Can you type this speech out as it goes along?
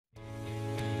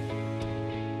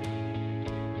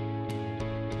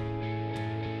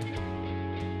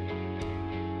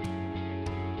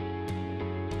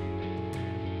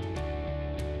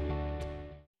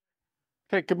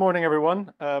Okay, good morning,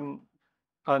 everyone.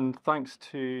 And thanks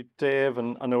to Dave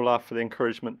and Olaf for the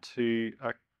encouragement to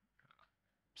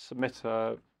submit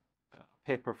a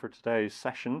paper for today's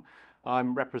session.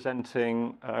 I'm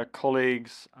representing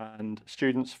colleagues and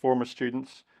students, former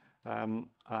students,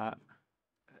 at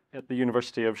the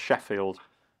University of Sheffield.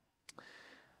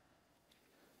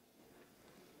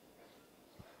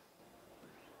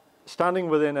 Standing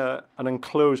within an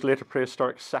enclosed later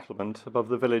prehistoric settlement above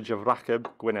the village of Racheb,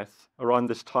 Gwynedd, around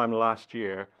this time last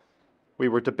year, we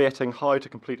were debating how to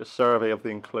complete a survey of the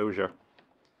enclosure.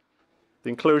 The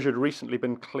enclosure had recently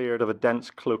been cleared of a dense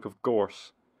cloak of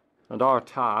gorse, and our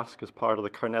task, as part of the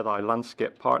Carneddau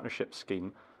Landscape Partnership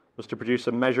Scheme, was to produce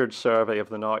a measured survey of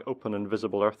the now open and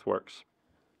visible earthworks.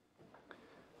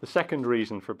 The second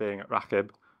reason for being at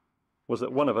Racheb was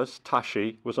that one of us,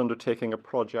 Tashi, was undertaking a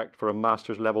project for a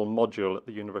master's level module at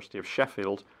the University of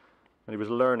Sheffield, and he was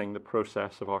learning the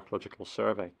process of archaeological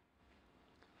survey.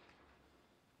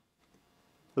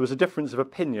 There was a difference of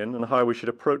opinion on how we should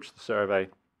approach the survey.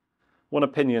 One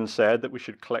opinion said that we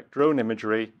should collect drone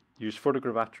imagery, use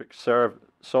photogrammetric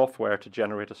software to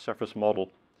generate a surface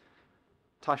model.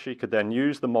 Tashi could then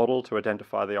use the model to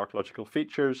identify the archaeological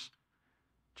features,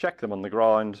 check them on the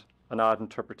ground, and add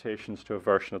interpretations to a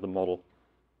version of the model.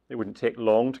 It wouldn't take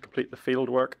long to complete the field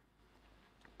work,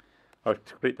 or to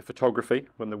complete the photography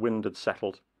when the wind had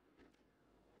settled.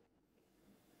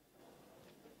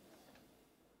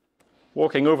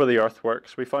 Walking over the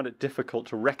earthworks, we found it difficult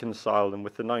to reconcile them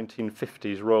with the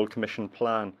 1950s Royal Commission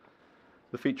plan.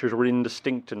 The features were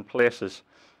indistinct in places.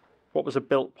 What was a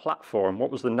built platform? What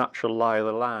was the natural lie of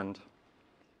the land?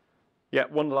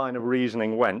 Yet one line of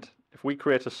reasoning went, if we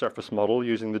create a surface model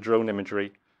using the drone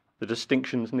imagery, the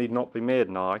distinctions need not be made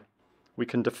now. We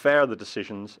can defer the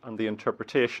decisions and the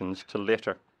interpretations to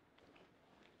later.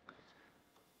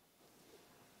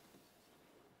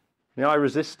 Now, I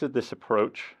resisted this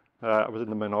approach. I was in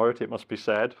the minority, it must be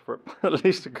said, for at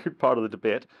least a good part of the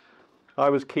debate. I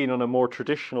was keen on a more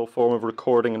traditional form of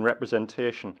recording and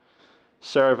representation,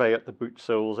 survey at the boot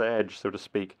sole's edge, so to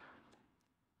speak.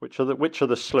 Which are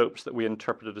the slopes that we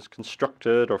interpreted as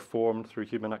constructed or formed through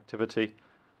human activity?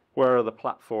 Where are the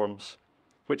platforms?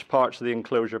 Which parts of the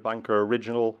enclosure bank are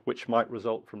original? Which might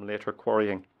result from later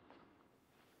quarrying?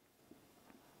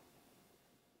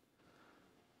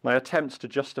 My attempts to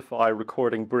justify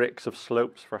recording breaks of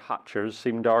slopes for hatchers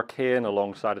seemed arcane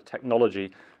alongside a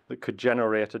technology that could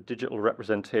generate a digital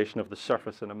representation of the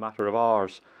surface in a matter of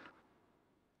hours.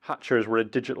 Hatchers were a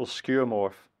digital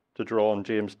skeuomorph, to draw on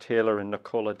James Taylor and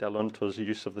Nicola Delunto's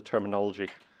use of the terminology,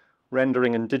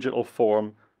 rendering in digital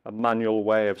form a manual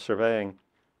way of surveying.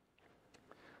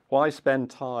 Why spend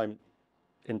time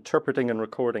interpreting and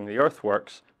recording the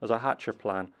earthworks as a hatcher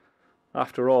plan?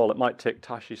 After all, it might take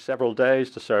Tashi several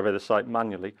days to survey the site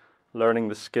manually, learning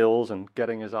the skills and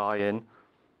getting his eye in.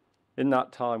 In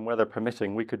that time, weather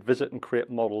permitting, we could visit and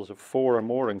create models of 4 or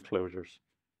more enclosures.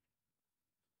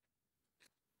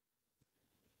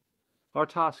 Our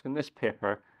task in this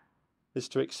paper is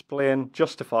to explain,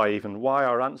 justify even, why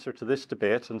our answer to this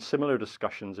debate and similar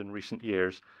discussions in recent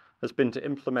years has been to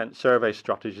implement survey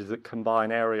strategies that combine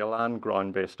aerial and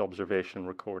ground-based observation and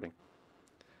recording.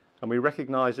 And we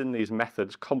recognise in these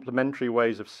methods complementary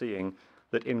ways of seeing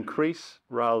that increase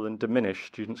rather than diminish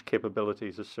students'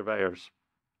 capabilities as surveyors.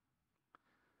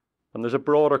 And there's a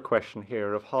broader question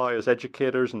here of how, as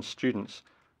educators and students,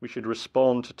 we should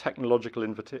respond to technological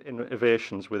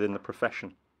innovations within the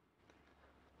profession.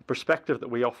 The perspective that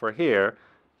we offer here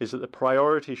is that the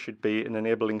priority should be in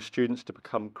enabling students to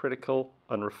become critical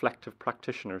and reflective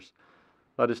practitioners.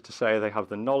 That is to say, they have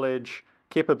the knowledge,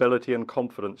 capability and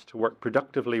confidence to work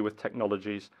productively with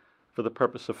technologies for the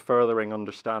purpose of furthering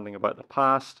understanding about the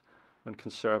past and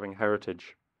conserving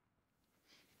heritage.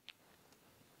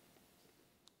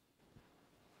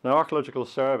 Now, archaeological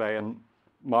survey, and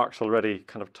Mark's already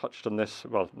kind of touched on this,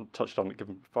 well, touched on it,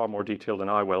 given far more detail than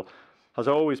I will, has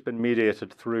always been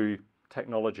mediated through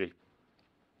technology.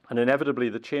 And inevitably,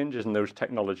 the changes in those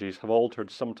technologies have altered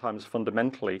sometimes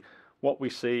fundamentally what we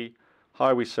see,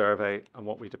 how we survey, and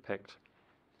what we depict.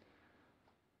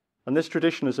 And this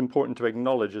tradition is important to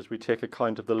acknowledge as we take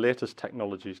account of the latest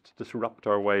technologies to disrupt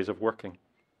our ways of working.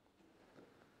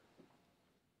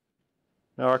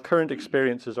 Now, our current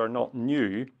experiences are not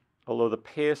new, although the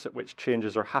pace at which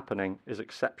changes are happening is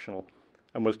exceptional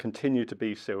and will continue to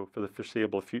be so for the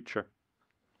foreseeable future.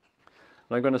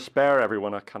 And I'm going to spare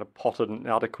everyone a kind of potted and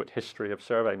inadequate history of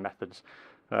survey methods.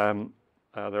 There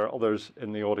are others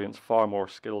in the audience far more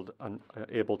skilled and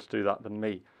able to do that than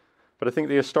me. But I think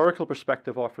the historical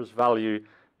perspective offers value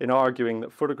in arguing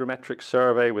that photogrammetric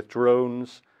survey with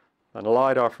drones, And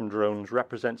LiDAR from drones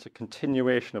represents a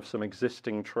continuation of some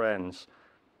existing trends: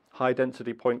 high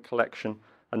density point collection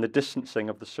and the distancing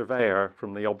of the surveyor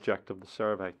from the object of the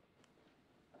survey.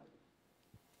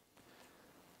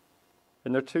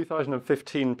 In their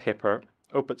 2015 paper,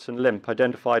 Opitz and Limp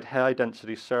identified high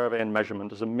density survey and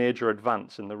measurement as a major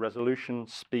advance in the resolution,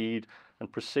 speed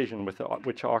and precision with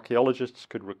which archaeologists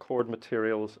could record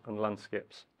materials and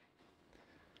landscapes.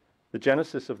 The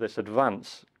genesis of this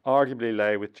advance arguably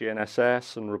lay with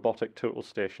GNSS and robotic total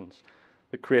stations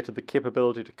that created the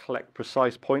capability to collect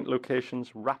precise point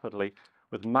locations rapidly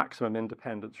with maximum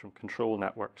independence from control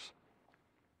networks.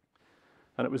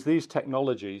 And it was these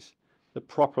technologies that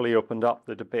properly opened up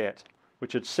the debate,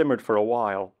 which had simmered for a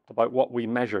while, about what we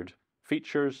measured,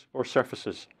 features or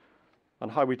surfaces,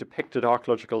 and how we depicted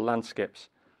archaeological landscapes,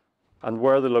 and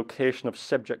where the location of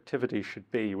subjectivity should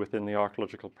be within the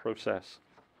archaeological process.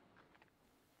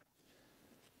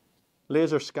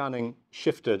 Laser scanning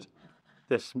shifted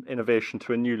this innovation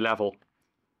to a new level.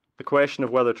 The question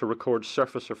of whether to record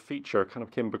surface or feature kind of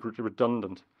became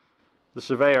redundant. The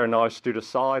surveyor now stood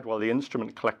aside while the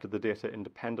instrument collected the data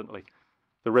independently.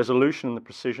 The resolution and the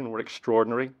precision were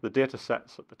extraordinary, the data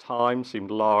sets at the time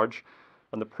seemed large,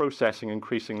 and the processing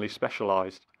increasingly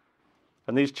specialized.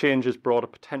 And these changes brought a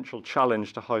potential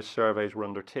challenge to how surveys were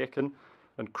undertaken,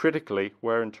 and critically,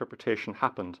 where interpretation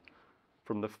happened.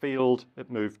 From the field,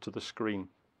 it moved to the screen.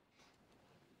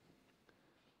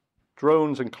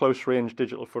 Drones and close-range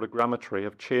digital photogrammetry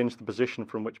have changed the position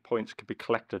from which points could be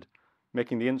collected,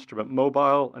 making the instrument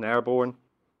mobile and airborne.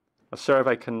 A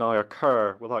survey can now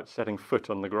occur without setting foot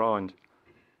on the ground.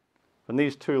 And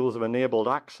these tools have enabled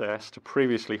access to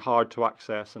previously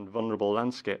hard-to-access and vulnerable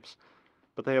landscapes,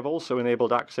 but they have also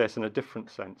enabled access in a different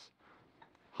sense.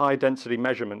 High-density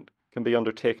measurement can be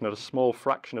undertaken at a small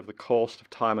fraction of the cost of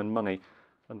time and money,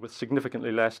 and with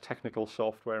significantly less technical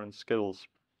software and skills.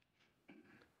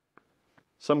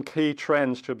 Some key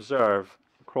trends to observe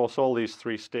across all these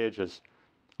three stages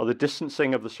are the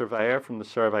distancing of the surveyor from the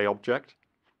survey object,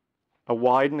 a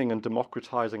widening and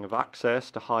democratizing of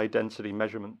access to high-density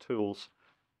measurement tools,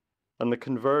 and the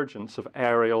convergence of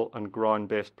aerial and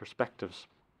ground-based perspectives.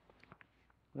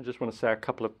 I just want to say a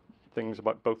couple of things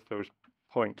about both those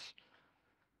points.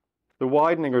 The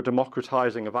widening or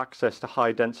democratizing of access to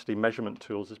high-density measurement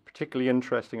tools is particularly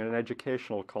interesting in an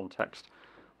educational context,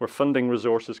 where funding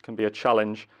resources can be a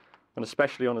challenge, and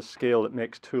especially on a scale that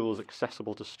makes tools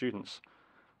accessible to students.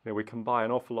 You know, we can buy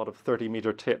an awful lot of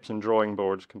 30-meter tapes and drawing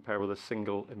boards compared with a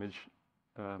single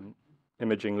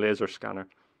imaging laser scanner.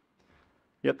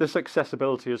 Yet this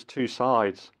accessibility has two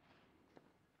sides.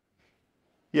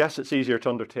 Yes, it's easier to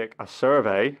undertake a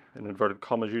survey, in inverted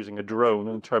commas, using a drone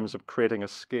in terms of creating a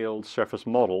scaled surface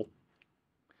model.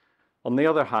 On the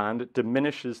other hand, it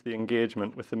diminishes the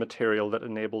engagement with the material that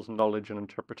enables knowledge and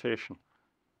interpretation.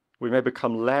 We may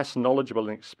become less knowledgeable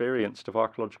and experienced of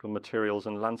archaeological materials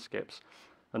and landscapes,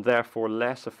 and therefore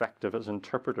less effective as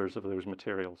interpreters of those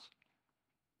materials.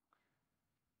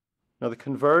 Now, the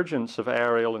convergence of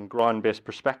aerial and ground-based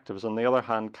perspectives, on the other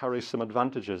hand, carries some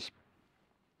advantages.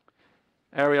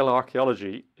 Aerial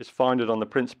archaeology is founded on the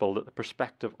principle that the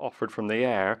perspective offered from the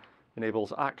air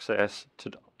enables access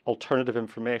to alternative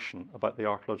information about the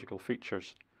archaeological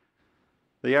features.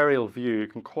 The aerial view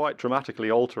can quite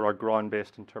dramatically alter our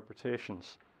ground-based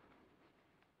interpretations.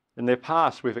 In the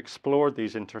past, we've explored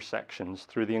these intersections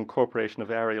through the incorporation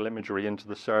of aerial imagery into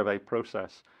the survey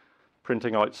process,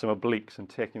 printing out some obliques and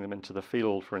taking them into the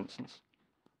field, for instance.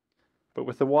 But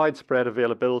with the widespread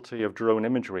availability of drone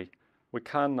imagery, we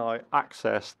can now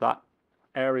access that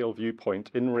aerial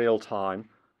viewpoint in real time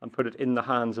and put it in the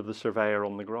hands of the surveyor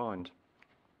on the ground.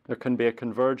 There can be a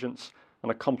convergence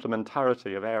and a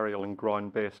complementarity of aerial and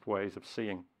ground-based ways of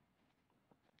seeing.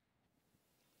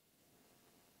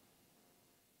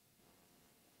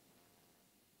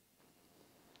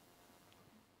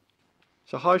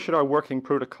 So how should our working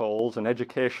protocols and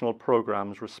educational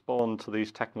programs respond to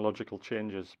these technological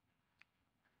changes?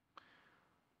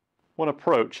 One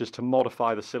approach is to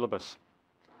modify the syllabus.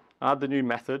 Add the new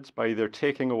methods by either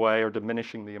taking away or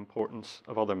diminishing the importance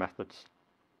of other methods.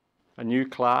 A new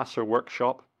class or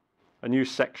workshop, a new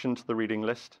section to the reading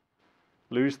list.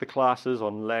 Lose the classes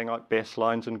on laying out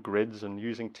baselines and grids and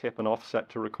using tape and offset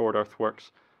to record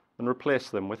earthworks, and replace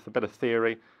them with a bit of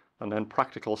theory and then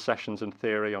practical sessions in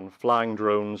theory on flying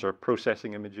drones or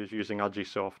processing images using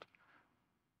Agisoft.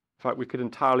 In fact, we could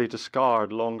entirely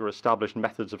discard longer established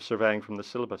methods of surveying from the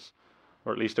syllabus,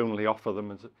 or at least only offer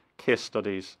them as case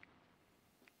studies.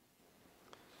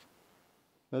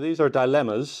 Now, these are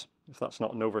dilemmas, if that's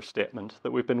not an overstatement, that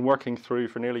we've been working through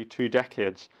for nearly 2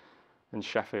 decades, in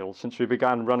Sheffield since we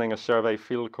began running a survey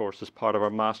field course as part of our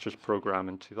master's programme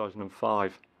in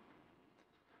 2005.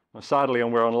 Now, sadly,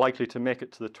 we're unlikely to make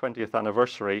it to the 20th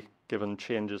anniversary given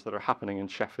changes that are happening in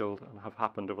Sheffield and have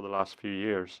happened over the last few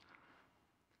years.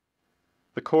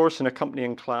 The course and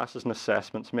accompanying classes and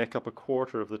assessments make up a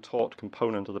quarter of the taught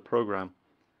component of the programme.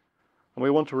 And we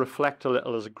want to reflect a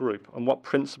little as a group on what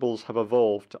principles have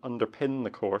evolved to underpin the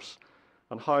course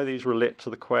and how these relate to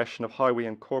the question of how we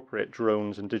incorporate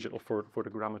drones in digital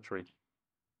photogrammetry.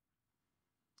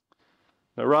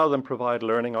 Now, rather than provide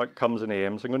learning outcomes and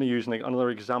aims, I'm going to use another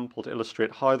example to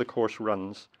illustrate how the course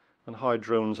runs and how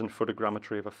drones and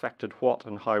photogrammetry have affected what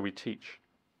and how we teach.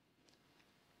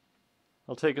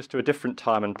 I'll take us to a different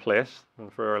time and place than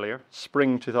for earlier,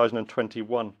 spring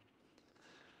 2021.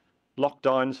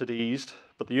 Lockdowns had eased,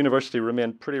 but the university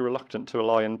remained pretty reluctant to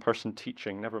allow in-person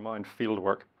teaching, never mind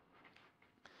fieldwork.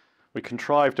 We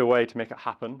contrived a way to make it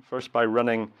happen, first by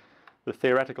running the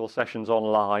theoretical sessions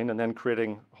online and then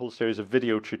creating a whole series of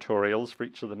video tutorials for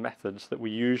each of the methods that we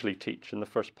usually teach in the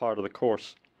first part of the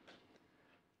course.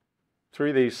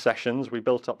 Through these sessions, we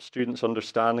built up students'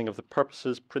 understanding of the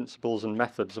purposes, principles, and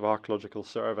methods of archaeological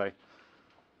survey.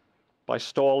 By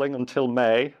stalling until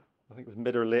May, I think it was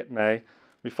mid or late May,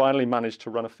 we finally managed to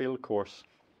run a field course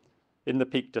in the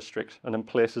Peak District and in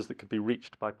places that could be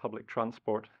reached by public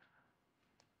transport.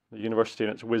 The university, in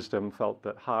its wisdom, felt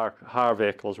that hire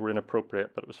vehicles were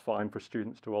inappropriate, but it was fine for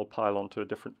students to all pile onto a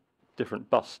different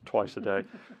bus twice a day.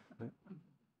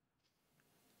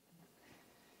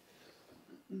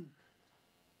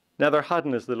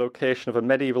 Netherhaddon is the location of a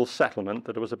medieval settlement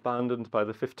that was abandoned by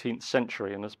the 15th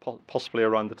century and is possibly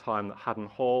around the time that Haddon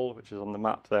Hall, which is on the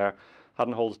map there,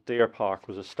 Haddon Hall's Deer Park,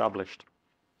 was established.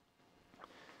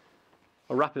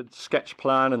 A rapid sketch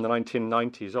plan in the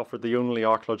 1990s offered the only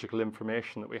archaeological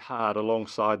information that we had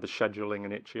alongside the scheduling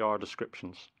and HER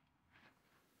descriptions.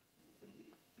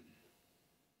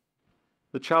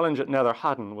 The challenge at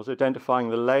Netherhaddon was identifying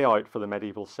the layout for the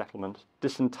medieval settlement,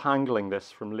 disentangling this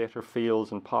from later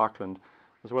fields and parkland,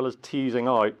 as well as teasing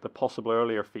out the possible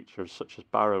earlier features such as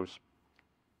barrows.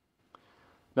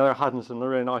 Netherhaddon is a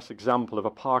really nice example of a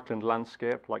parkland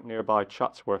landscape like nearby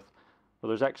Chatsworth, where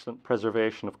there's excellent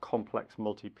preservation of complex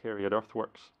multi-period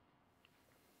earthworks.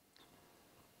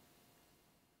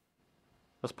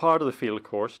 As part of the field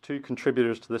course, two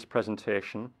contributors to this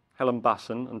presentation, Helen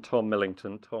Basson and Tom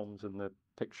Millington, Tom's in the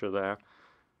picture there,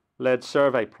 led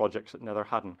survey projects at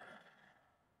Netherhaddon.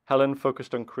 Helen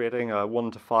focused on creating a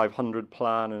 1 to 500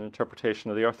 plan and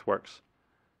interpretation of the earthworks.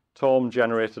 Tom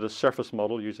generated a surface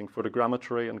model using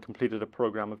photogrammetry and completed a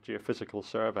program of geophysical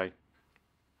survey.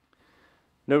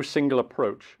 No single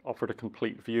approach offered a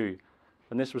complete view,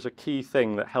 and this was a key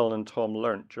thing that Helen and Tom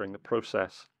learnt during the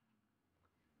process.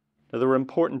 Now, there were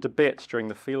important debates during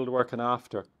the fieldwork and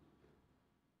after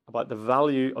about the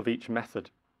value of each method,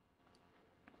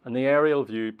 and the aerial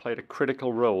view played a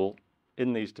critical role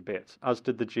in these debates, as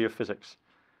did the geophysics,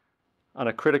 and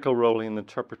a critical role in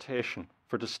interpretation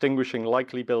for distinguishing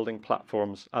likely building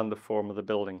platforms and the form of the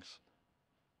buildings.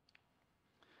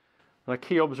 And a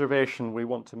key observation we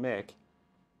want to make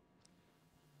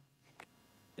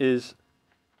is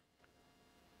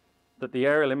that the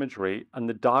aerial imagery and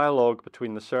the dialogue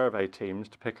between the survey teams,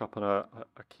 to pick up on a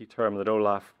key term that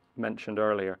Olaf mentioned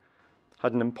earlier,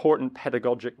 had an important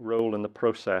pedagogic role in the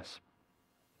process.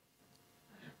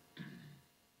 Is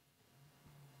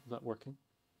that working?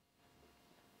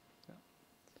 Yeah.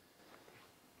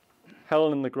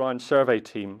 Helen and the ground survey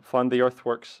team found the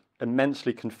earthworks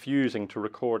immensely confusing to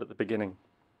record at the beginning.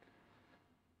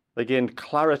 They gained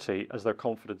clarity as their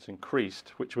confidence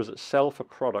increased, which was itself a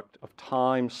product of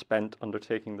time spent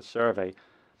undertaking the survey,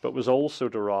 but was also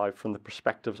derived from the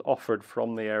perspectives offered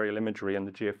from the aerial imagery and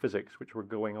the geophysics, which were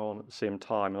going on at the same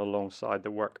time and alongside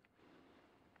the work.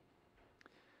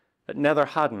 At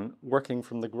Netherhaddon, working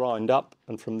from the ground up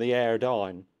and from the air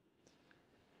down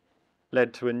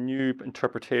led to a new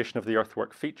interpretation of the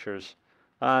earthwork features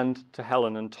and to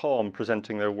Helen and Tom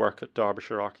presenting their work at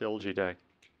Derbyshire Archaeology Day.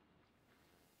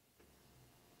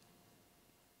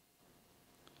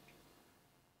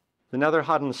 The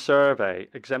Netherhaddon survey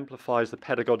exemplifies the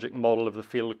pedagogic model of the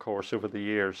field course over the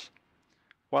years.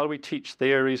 While we teach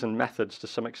theories and methods to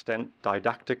some extent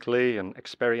didactically and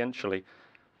experientially,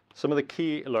 some of the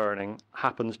key learning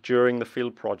happens during the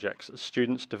field projects as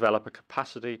students develop a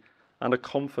capacity and a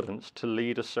confidence to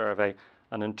lead a survey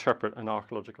and interpret an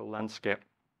archaeological landscape.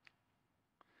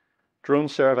 Drone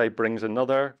survey brings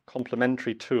another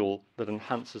complementary tool that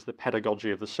enhances the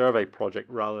pedagogy of the survey project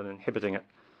rather than inhibiting it.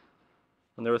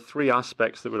 And there are three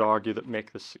aspects that would argue that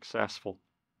make this successful.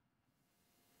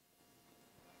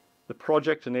 The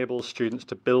project enables students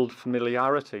to build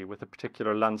familiarity with a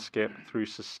particular landscape through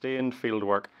sustained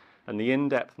fieldwork and the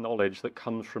in-depth knowledge that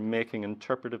comes from making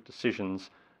interpretive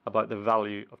decisions about the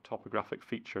value of topographic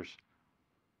features.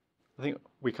 I think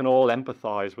we can all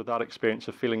empathise with that experience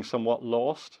of feeling somewhat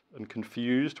lost and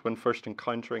confused when first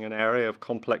encountering an area of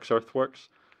complex earthworks.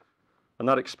 And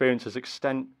that experience is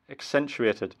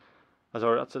accentuated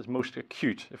that's its most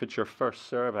acute if it's your first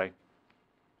survey.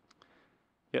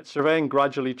 Yet surveying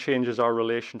gradually changes our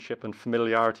relationship and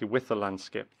familiarity with the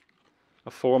landscape,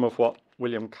 a form of what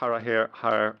William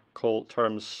Carraher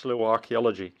terms slow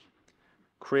archaeology.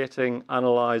 Creating,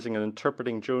 analysing and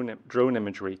interpreting drone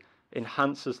imagery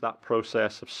enhances that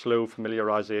process of slow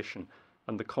familiarisation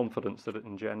and the confidence that it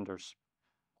engenders.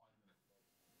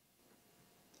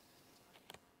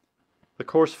 The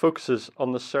course focuses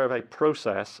on the survey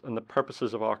process and the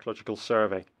purposes of archaeological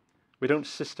survey. We don't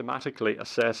systematically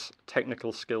assess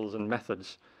technical skills and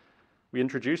methods. We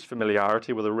introduce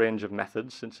familiarity with a range of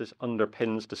methods since this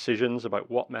underpins decisions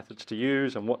about what methods to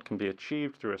use and what can be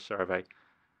achieved through a survey.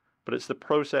 But it's the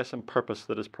process and purpose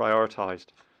that is prioritised,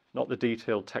 not the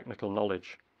detailed technical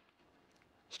knowledge.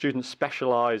 Students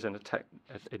specialise in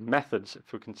methods,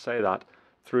 if we can say that,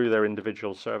 through their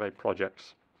individual survey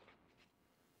projects.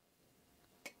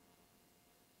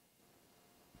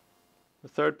 The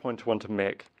third point I want to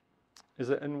make is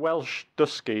that in Welsh,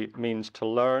 dysgu means to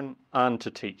learn and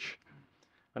to teach.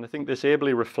 And I think this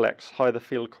ably reflects how the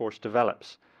field course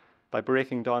develops by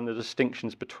breaking down the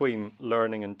distinctions between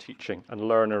learning and teaching and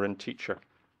learner and teacher.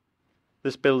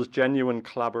 This builds genuine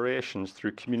collaborations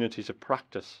through communities of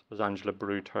practice, as Angela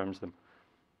Brew terms them.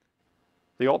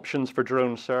 The options for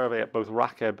drone survey at both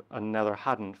Racheb and Nether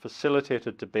Haddon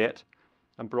facilitated debate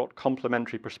and brought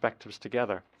complementary perspectives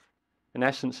together. In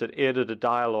essence, it aided a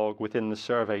dialogue within the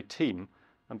survey team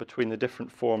and between the different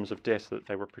forms of data that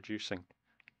they were producing.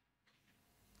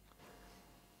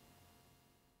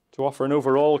 To offer an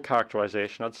overall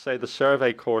characterisation, I'd say the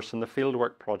survey course and the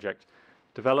fieldwork project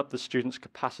develop the students'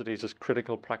 capacities as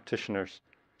critical practitioners,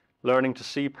 learning to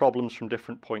see problems from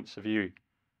different points of view.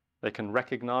 They can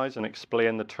recognise and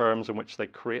explain the terms in which they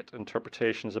create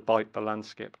interpretations about the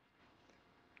landscape.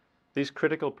 These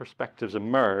critical perspectives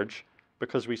emerge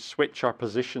because we switch our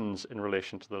positions in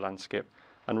relation to the landscape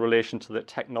and in relation to the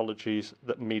technologies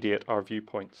that mediate our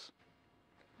viewpoints.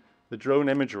 The drone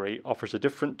imagery offers a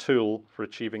different tool for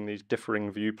achieving these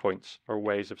differing viewpoints or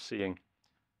ways of seeing.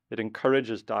 It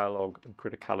encourages dialogue and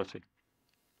criticality.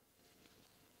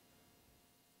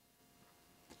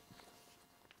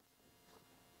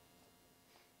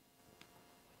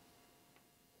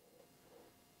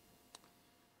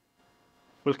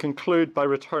 We'll conclude by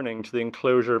returning to the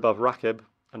enclosure above Racheb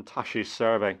and Tashi's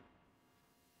survey.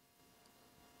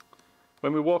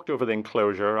 When we walked over the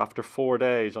enclosure after 4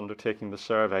 days undertaking the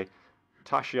survey,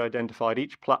 Tashi identified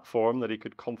each platform that he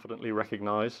could confidently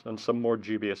recognise and some more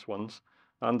dubious ones,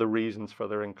 and the reasons for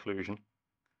their inclusion.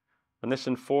 And this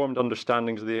informed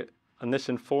understanding of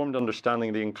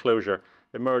the enclosure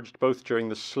emerged both during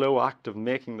the slow act of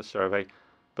making the survey,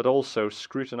 but also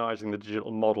scrutinising the digital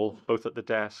model both at the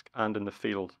desk and in the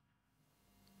field.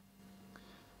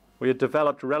 We had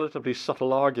developed relatively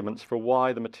subtle arguments for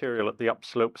why the material at the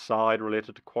upslope side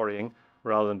related to quarrying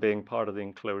rather than being part of the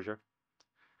enclosure,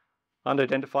 and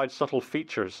identified subtle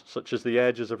features such as the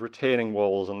edges of retaining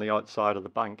walls on the outside of the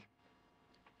bank.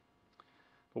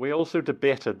 But we also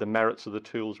debated the merits of the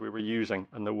tools we were using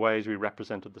and the ways we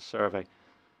represented the survey.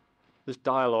 This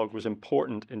dialogue was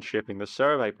important in shaping the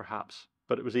survey, perhaps,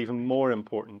 but it was even more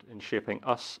important in shaping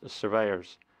us as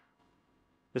surveyors.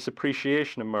 This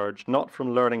appreciation emerged not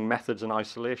from learning methods in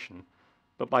isolation,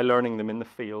 but by learning them in the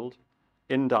field,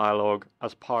 in dialogue,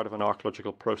 as part of an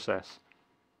archaeological process.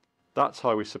 That's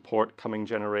how we support coming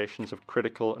generations of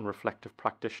critical and reflective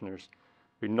practitioners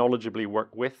who knowledgeably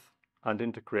work with and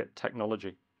integrate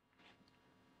technology.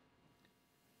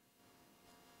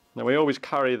 Now, we always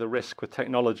carry the risk with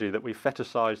technology that we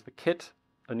fetishize the kit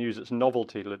and use its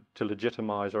novelty to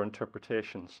legitimize our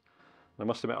interpretations. I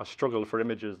must admit, I struggled for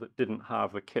images that didn't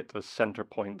have the kit as center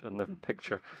point in the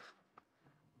picture.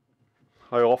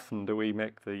 How often do we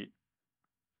make the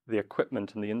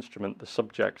equipment and the instrument the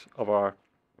subject of our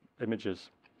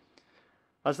images?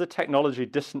 As the technology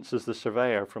distances the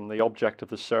surveyor from the object of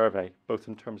the survey, both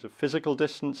in terms of physical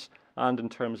distance and in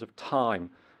terms of time,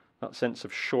 that sense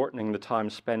of shortening the time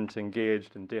spent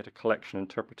engaged in data collection and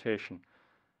interpretation,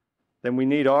 then we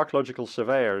need archaeological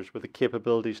surveyors with the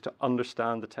capabilities to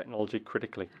understand the technology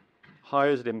critically. How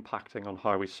is it impacting on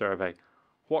how we survey?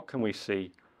 What can we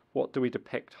see? What do we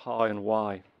depict? How and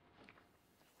why?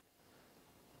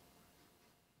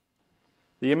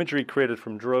 The imagery created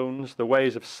from drones, the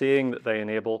ways of seeing that they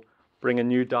enable, bring a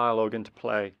new dialogue into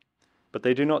play, but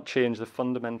they do not change the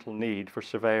fundamental need for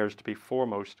surveyors to be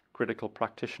foremost critical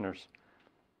practitioners.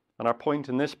 And our point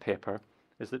in this paper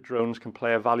is that drones can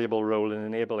play a valuable role in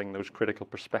enabling those critical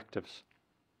perspectives.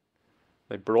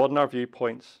 They broaden our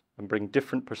viewpoints and bring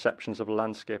different perceptions of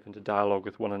landscape into dialogue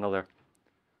with one another.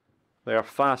 They are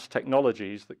fast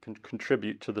technologies that can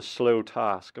contribute to the slow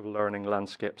task of learning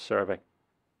landscape survey.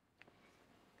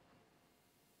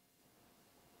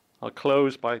 I'll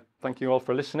close by thanking you all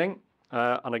for listening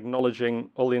and acknowledging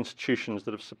all the institutions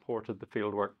that have supported the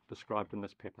fieldwork described in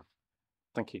this paper.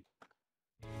 Thank you.